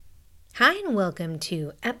Hi, and welcome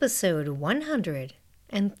to episode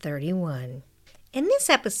 131. In this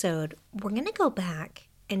episode, we're going to go back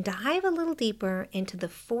and dive a little deeper into the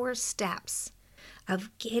 4 steps of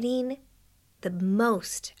getting the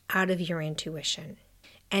most out of your intuition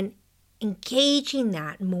and engaging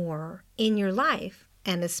that more in your life,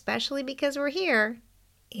 and especially because we're here,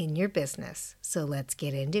 in your business. So let's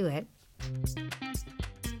get into it.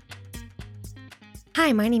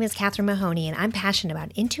 Hi, my name is Catherine Mahoney, and I'm passionate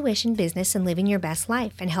about intuition, business, and living your best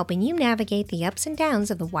life, and helping you navigate the ups and downs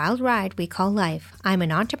of the wild ride we call life. I'm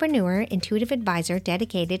an entrepreneur, intuitive advisor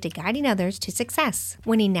dedicated to guiding others to success,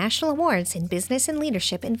 winning national awards in business and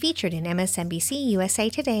leadership, and featured in MSNBC, USA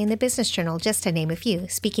Today, and the Business Journal, just to name a few,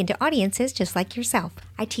 speaking to audiences just like yourself.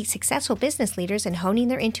 I teach successful business leaders in honing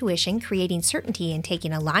their intuition, creating certainty, and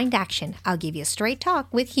taking aligned action. I'll give you straight talk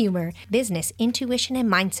with humor. Business, intuition, and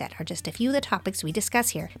mindset are just a few of the topics we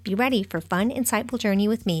discuss here. Be ready for a fun, insightful journey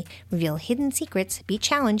with me. Reveal hidden secrets, be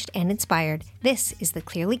challenged and inspired. This is the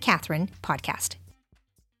Clearly Catherine podcast.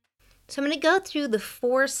 So I'm going to go through the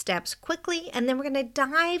 4 steps quickly, and then we're going to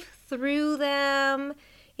dive through them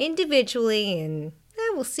individually, and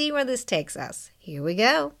we'll see where this takes us. Here we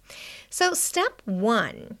go. So step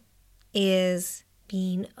 1 is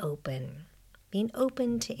being open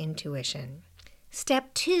to intuition.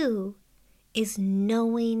 Step 2 is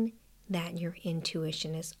knowing that your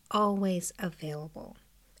intuition is always available.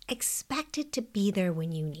 Expect it to be there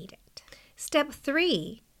when you need it. Step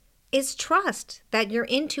 3 is trust that your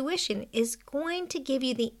intuition is going to give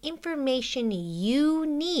you the information you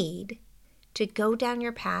need to go down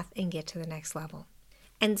your path and get to the next level.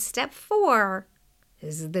 And step 4,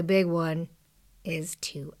 this is the big one, is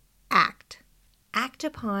to act. Act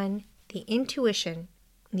upon the intuition,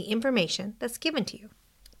 the information that's given to you.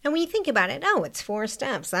 And when you think about it, it's 4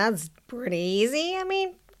 steps. That's pretty easy.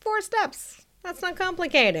 4 steps. That's not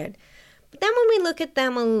complicated. But then when we look at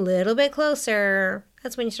them a little bit closer,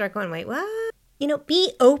 that's when you start going, wait, what?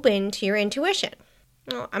 Be open to your intuition.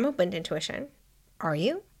 Oh, I'm open to intuition. Are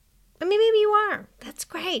you? Maybe you are. That's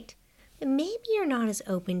great. But maybe you're not as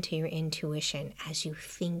open to your intuition as you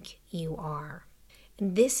think you are.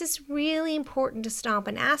 And this is really important to stop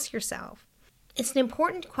and ask yourself. It's an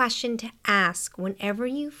important question to ask whenever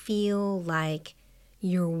you feel like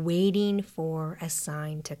you're waiting for a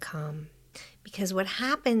sign to come. Because what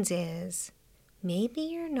happens is maybe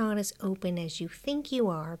you're not as open as you think you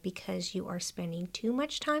are because you are spending too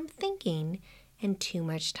much time thinking and too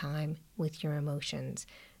much time with your emotions.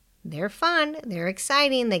 They're fun, they're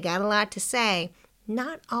exciting, they got a lot to say.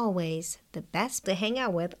 Not always the best to hang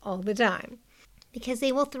out with all the time. Because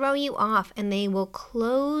they will throw you off and they will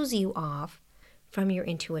close you off from your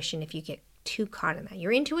intuition if you get too caught in that.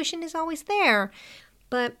 Your intuition is always there,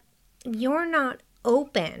 but if you're not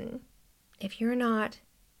open, if you're not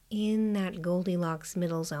in that Goldilocks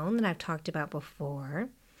middle zone that I've talked about before,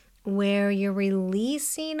 where you're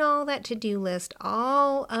releasing all that to-do list,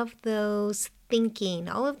 all of those thinking,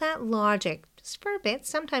 all of that logic, just for a bit,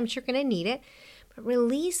 sometimes you're going to need it, but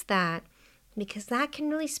release that because that can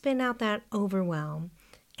really spin out that overwhelm.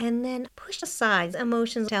 And then push aside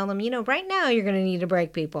emotions, tell them, right now you're going to need a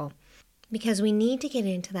break, people, because we need to get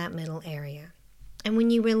into that middle area. And when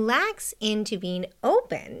you relax into being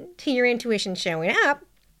open to your intuition showing up,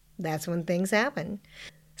 that's when things happen.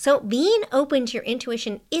 So being open to your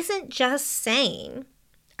intuition isn't just saying,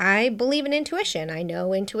 I believe in intuition. I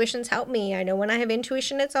know intuitions help me. I know when I have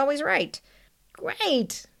intuition, it's always right.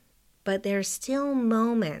 Great. But there's still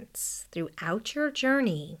moments throughout your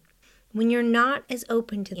journey when you're not as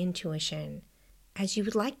open to intuition as you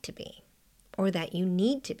would like to be or that you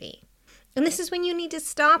need to be. And this is when you need to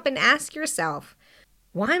stop and ask yourself,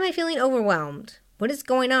 why am I feeling overwhelmed? What is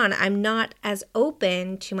going on? I'm not as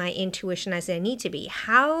open to my intuition as I need to be.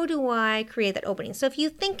 How do I create that opening? So if you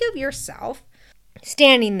think of yourself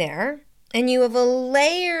standing there and you have a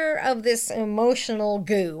layer of this emotional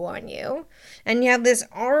goo on you and you have this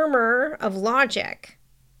armor of logic,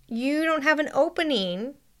 you don't have an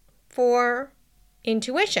opening for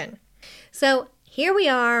intuition. So here we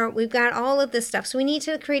are, we've got all of this stuff. So we need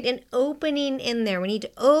to create an opening in there. We need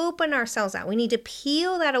to open ourselves out. We need to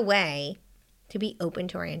peel that away to be open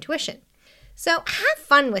to our intuition. So have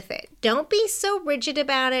fun with it. Don't be so rigid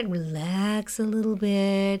about it. Relax a little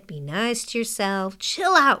bit. Be nice to yourself.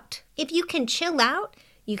 Chill out. If you can chill out,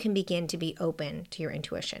 you can begin to be open to your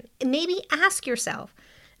intuition. And maybe ask yourself,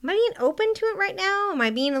 am I being open to it right now? Am I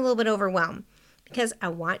being a little bit overwhelmed? Because I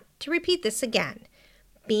want to repeat this again.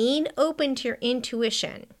 Being open to your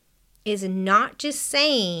intuition is not just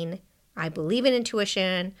saying, I believe in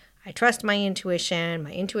intuition, I trust my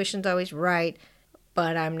intuition's always right,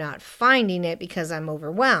 but I'm not finding it because I'm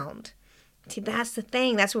overwhelmed. See, that's the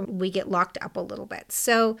thing. That's where we get locked up a little bit.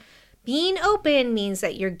 So being open means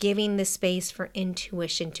that you're giving the space for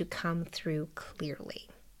intuition to come through clearly,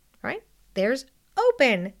 right? There's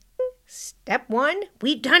open. Step 1,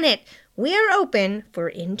 we've done it. We're open for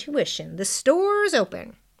intuition. The store's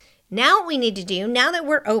open. Now what we need to do, now that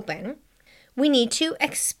we're open, we need to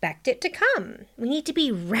expect it to come. We need to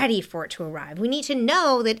be ready for it to arrive. We need to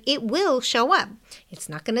know that it will show up. It's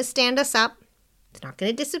not going to stand us up. It's not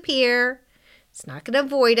going to disappear. It's not going to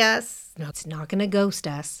avoid us. No, it's not going to ghost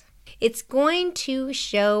us. It's going to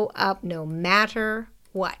show up no matter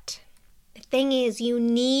what. The thing is, you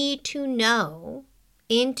need to know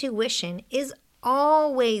intuition is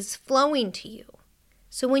always flowing to you.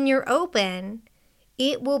 So when you're open,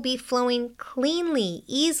 it will be flowing cleanly,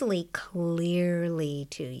 easily, clearly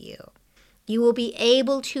to you. You will be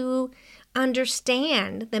able to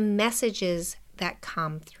understand the messages that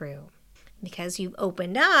come through. Because you've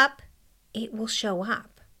opened up, it will show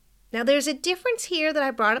up. Now, there's a difference here that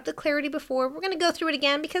I brought up the clarity before. We're going to go through it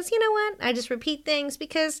again because you know what? I just repeat things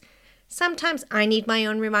because sometimes I need my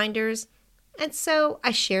own reminders. And so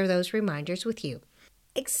I share those reminders with you.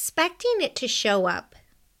 Expecting it to show up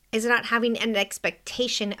is not having an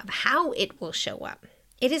expectation of how it will show up.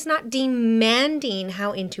 It is not demanding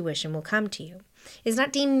how intuition will come to you. It's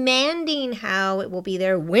not demanding how it will be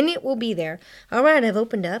there, when it will be there. All right, I've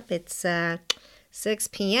opened up. It's 6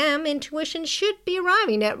 p.m. Intuition should be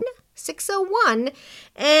arriving at 6:01,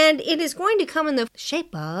 and it is going to come in the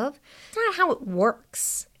shape of. It's not how it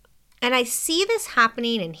works. And I see this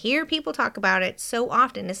happening and hear people talk about it so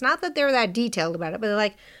often. It's not that they're that detailed about it, but they're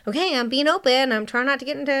like, okay, I'm being open. I'm trying not to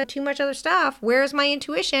get into too much other stuff. Where's my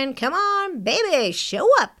intuition? Come on, baby, show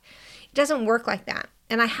up. It doesn't work like that.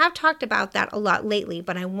 And I have talked about that a lot lately,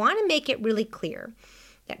 but I want to make it really clear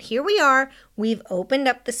that here we are. We've opened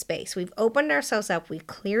up the space. We've opened ourselves up. We've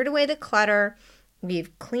cleared away the clutter.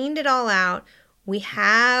 We've cleaned it all out. We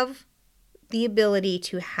have the ability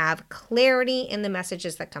to have clarity in the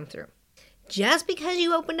messages that come through. Just because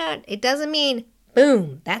you opened up, it doesn't mean,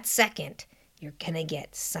 boom, that second, you're going to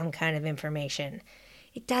get some kind of information.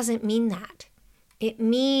 It doesn't mean that. It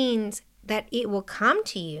means that it will come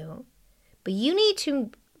to you, but you need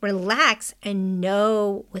to relax and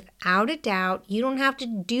know without a doubt, you don't have to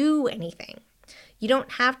do anything. You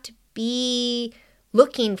don't have to be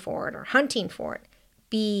looking for it or hunting for it.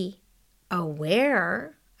 Be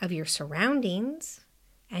aware of your surroundings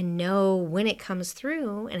and know when it comes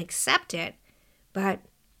through and accept it. But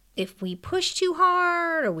if we push too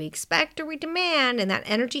hard or we expect or we demand and that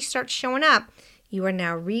energy starts showing up, you are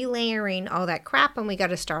now relayering all that crap and we got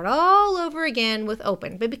to start all over again with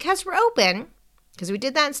open. But because we're open, because we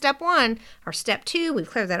did that in step 1, or step 2, we've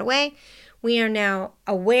cleared that away, we are now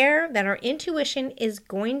aware that our intuition is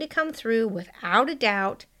going to come through without a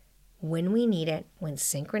doubt when we need it, when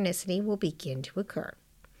synchronicity will begin to occur.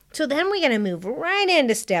 So then we're going to move right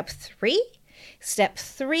into step 3. Step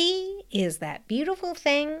 3 is that beautiful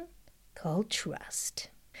thing called trust.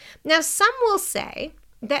 Now, some will say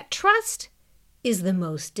that trust is the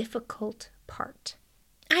most difficult part.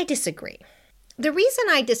 I disagree. The reason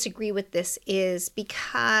I disagree with this is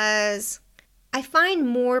because I find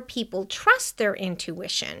more people trust their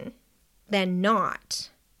intuition than not.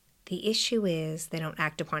 The issue is they don't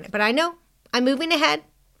act upon it. But I know I'm moving ahead.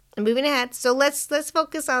 So let's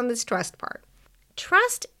focus on this trust part.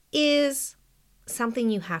 Trust is something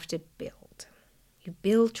you have to build. You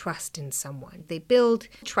build trust in someone. They build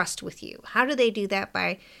trust with you. How do they do that?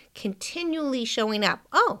 By continually showing up.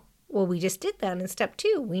 Oh, well, we just did that in step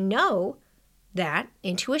 2. We know that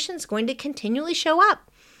intuition is going to continually show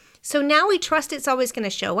up. So now we trust it's always going to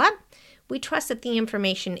show up. We trust that the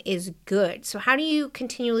information is good. So how do you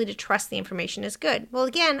continually to trust the information is good? Well,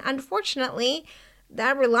 again, unfortunately,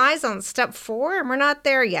 that relies on step 4 and we're not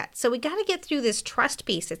there yet. So we got to get through this trust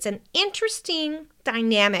piece. It's an interesting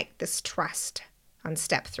dynamic, this trust on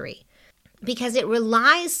step 3, because it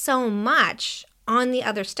relies so much on the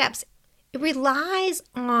other steps. It relies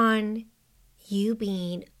on you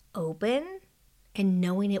being open and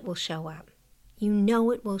knowing it will show up. You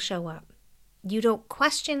know it will show up. You don't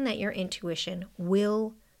question that your intuition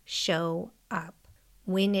will show up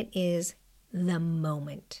when it is the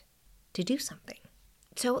moment to do something.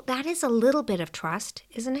 So that is a little bit of trust,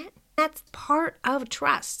 isn't it? That's part of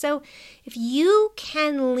trust. So if you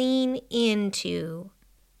can lean into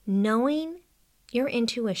knowing your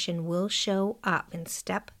intuition will show up in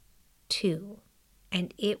step 2,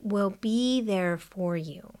 and it will be there for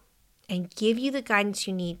you and give you the guidance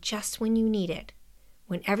you need just when you need it,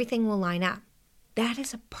 when everything will line up. That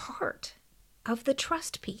is a part of the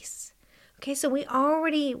trust piece. Okay, so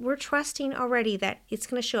we're trusting already that it's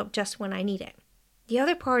going to show up just when I need it. The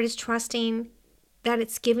other part is trusting that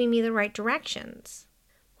it's giving me the right directions.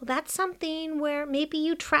 Well, that's something where maybe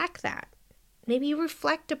you track that. Maybe you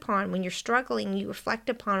reflect upon when you're struggling, you reflect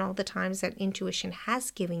upon all the times that intuition has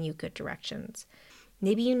given you good directions.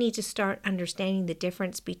 Maybe you need to start understanding the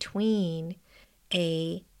difference between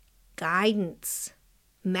a guidance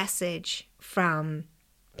message from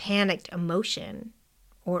panicked emotion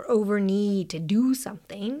or over need to do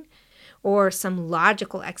something, or some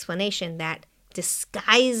logical explanation that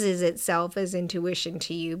disguises itself as intuition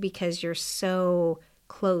to you because you're so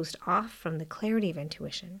closed off from the clarity of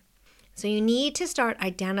intuition. So you need to start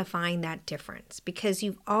identifying that difference because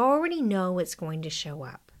you already know it's going to show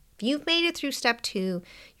up. If you've made it through step 2,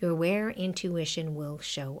 you're aware intuition will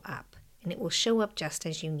show up. And it will show up just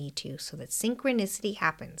as you need to so that synchronicity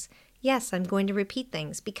happens. Yes, I'm going to repeat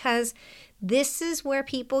things because this is where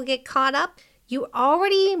people get caught up. You're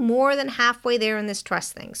already more than halfway there in this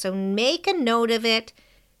trust thing. So make a note of it.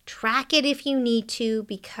 Track it if you need to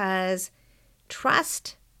because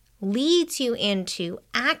trust leads you into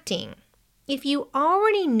acting. If you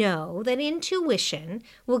already know that intuition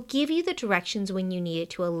will give you the directions when you need it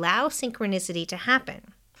to allow synchronicity to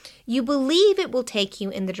happen, you believe it will take you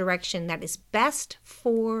in the direction that is best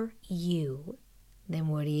for you, then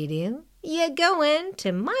what do? You go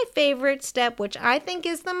into my favorite step, which I think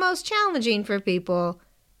is the most challenging for people.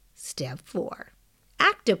 Step 4,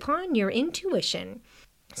 act upon your intuition.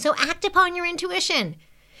 So act upon your intuition.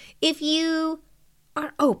 If you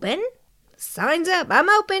are open, signs up, I'm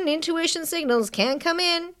open, intuition signals can come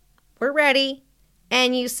in, we're ready.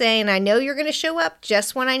 And you say, and I know you're going to show up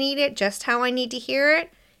just when I need it, just how I need to hear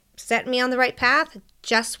it, set me on the right path,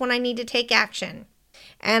 just when I need to take action.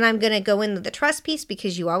 And I'm going to go into the trust piece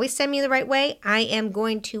because you always send me the right way. I am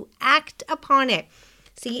going to act upon it.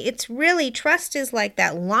 See, it's really, trust is like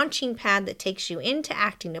that launching pad that takes you into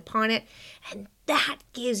acting upon it. And that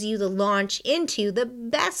gives you the launch into the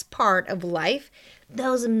best part of life,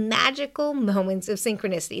 those magical moments of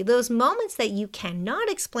synchronicity, those moments that you cannot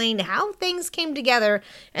explain how things came together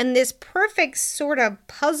and this perfect sort of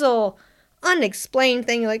puzzle, unexplained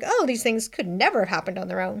thing. You're like, oh, these things could never have happened on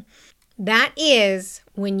their own. That is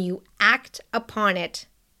when you act upon it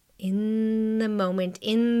in the moment,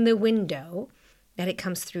 in the window that it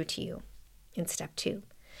comes through to you in step 2.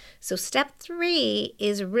 So step 3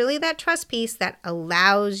 is really that trust piece that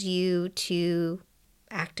allows you to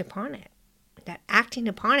act upon it. That acting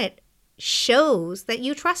upon it shows that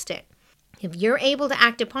you trust it. If you're able to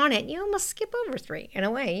act upon it, you almost skip over 3 in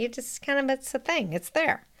a way. You just kind of, it's a thing, it's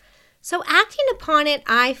there. So acting upon it,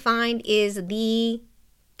 I find, is the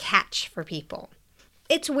catch for people.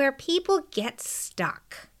 It's where people get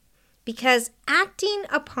stuck because acting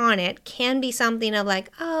upon it can be something of like,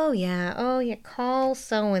 oh yeah, call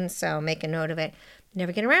so-and-so, make a note of it.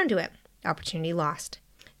 Never get around to it. Opportunity lost.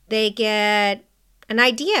 They get an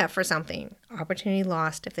idea for something. Opportunity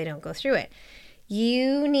lost if they don't go through it.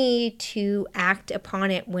 You need to act upon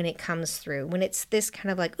it when it comes through, when it's this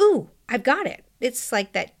kind of like, ooh, I've got it. It's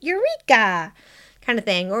like that eureka kind of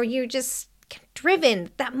thing, or you're just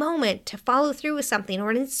driven that moment to follow through with something,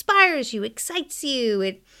 or it inspires you, excites you,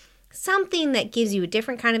 it's something that gives you a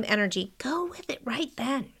different kind of energy. Go with it right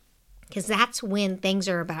then, because that's when things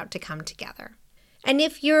are about to come together. And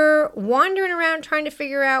if you're wandering around trying to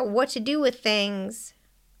figure out what to do with things,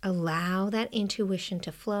 allow that intuition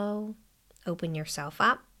to flow, open yourself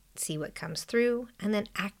up, see what comes through, and then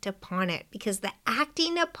act upon it, because the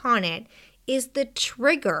acting upon it is the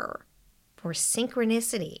trigger for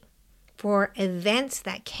synchronicity, for events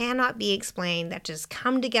that cannot be explained, that just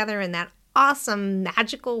come together in that awesome,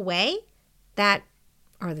 magical way that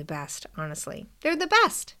are the best, honestly. They're the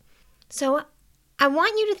best. So I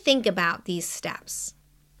want you to think about these steps.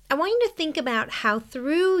 I want you to think about how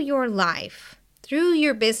through your life, through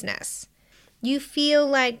your business, you feel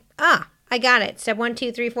like, I got it. Step 1,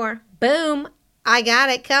 2, 3, 4. Boom. I got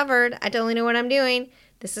it covered. I totally know what I'm doing.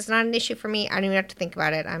 This is not an issue for me. I don't even have to think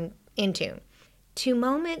about it. I'm in tune. To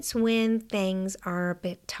moments when things are a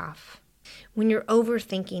bit tough, when you're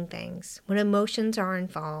overthinking things, when emotions are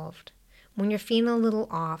involved, when you're feeling a little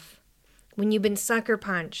off, when you've been sucker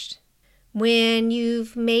punched, when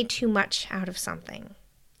you've made too much out of something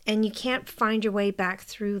and you can't find your way back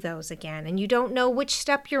through those again and you don't know which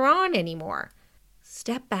step you're on anymore.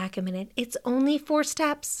 Step back a minute. It's only 4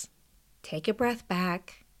 steps. Take a breath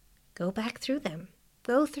back. Go back through them.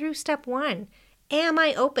 Go through step 1. Am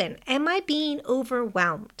I open? Am I being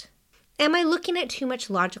overwhelmed? Am I looking at too much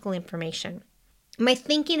logical information? Am I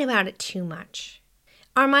thinking about it too much?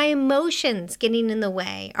 Are my emotions getting in the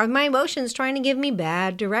way? Are my emotions trying to give me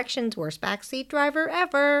bad directions? Worst backseat driver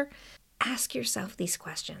ever. Ask yourself these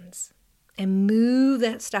questions and move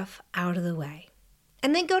that stuff out of the way.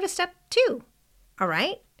 And then go to step 2. All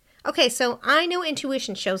right? Okay, so I know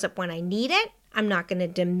intuition shows up when I need it. I'm not going to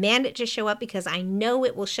demand it to show up because I know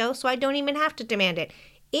it will show, so I don't even have to demand it.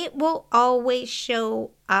 It will always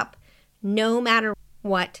show up no matter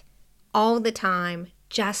what, all the time,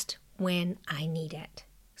 just when I need it.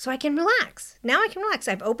 So I can relax. Now I can relax.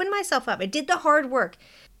 I've opened myself up. I did the hard work.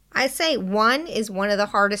 I say 1 is one of the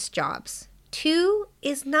hardest jobs. 2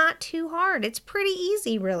 is not too hard. It's pretty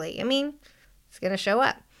easy, really. I mean, it's going to show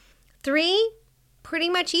up. 3, pretty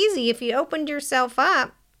much easy. If you opened yourself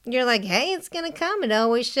up, you're like, hey, it's going to come. It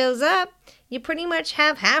always shows up. You pretty much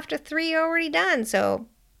have half to 3 already done. So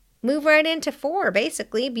move right into 4,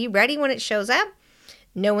 basically. Be ready when it shows up.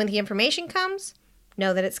 Know when the information comes.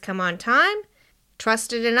 Know that it's come on time.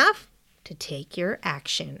 Trust it enough to take your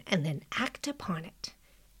action and then act upon it.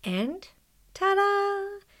 And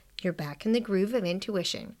ta-da! You're back in the groove of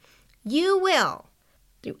intuition. You will,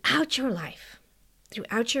 throughout your life,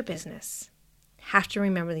 throughout your business, have to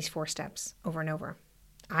remember these 4 steps over and over.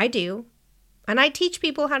 I do. And I teach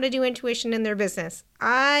people how to do intuition in their business.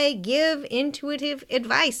 I give intuitive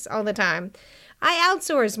advice all the time. I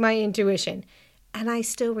outsource my intuition. And I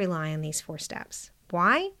still rely on these 4 steps.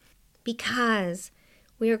 Why? Because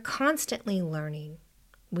we are constantly learning.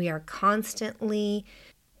 We are constantly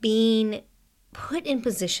being put in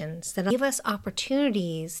positions that give us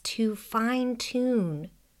opportunities to fine-tune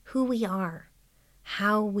who we are,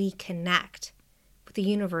 how we connect with the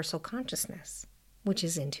universal consciousness, which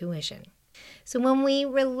is intuition. So when we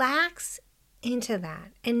relax into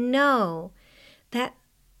that and know that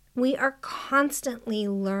we are constantly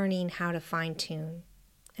learning how to fine-tune,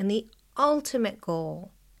 and the ultimate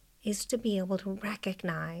goal is to be able to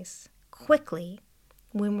recognize quickly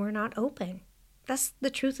when we're not open. That's the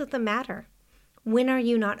truth of the matter. When are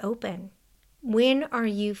you not open? When are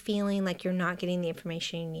you feeling like you're not getting the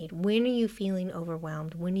information you need? When are you feeling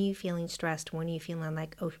overwhelmed? When are you feeling stressed? When are you feeling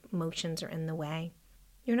like emotions are in the way?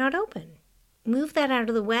 You're not open. Move that out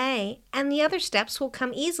of the way, and the other steps will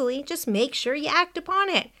come easily. Just make sure you act upon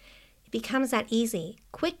it. It becomes that easy.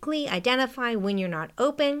 Quickly identify when you're not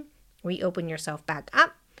open. Reopen yourself back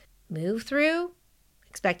up. Move through,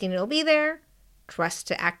 expecting it'll be there. Trust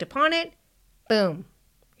to act upon it. Boom,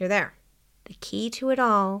 you're there. The key to it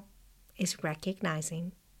all is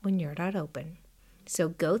recognizing when you're not open. So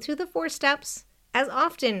go through the 4 steps as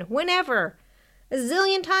often, whenever, a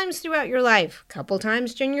zillion times throughout your life, a couple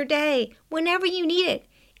times during your day, whenever you need it.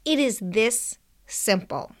 It is this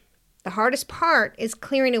simple. The hardest part is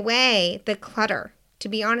clearing away the clutter. To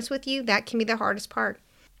be honest with you, that can be the hardest part.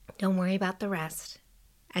 Don't worry about the rest.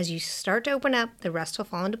 As you start to open up, the rest will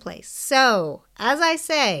fall into place. So, as I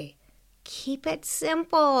say, keep it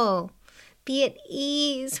simple. Be at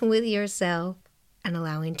ease with yourself and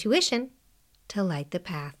allow intuition to light the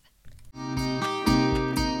path.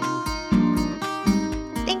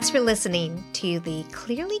 Thanks for listening to the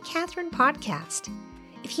Clearly Catherine podcast.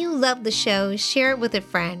 If you love the show, share it with a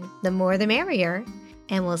friend. The more the merrier.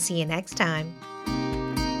 And we'll see you next time.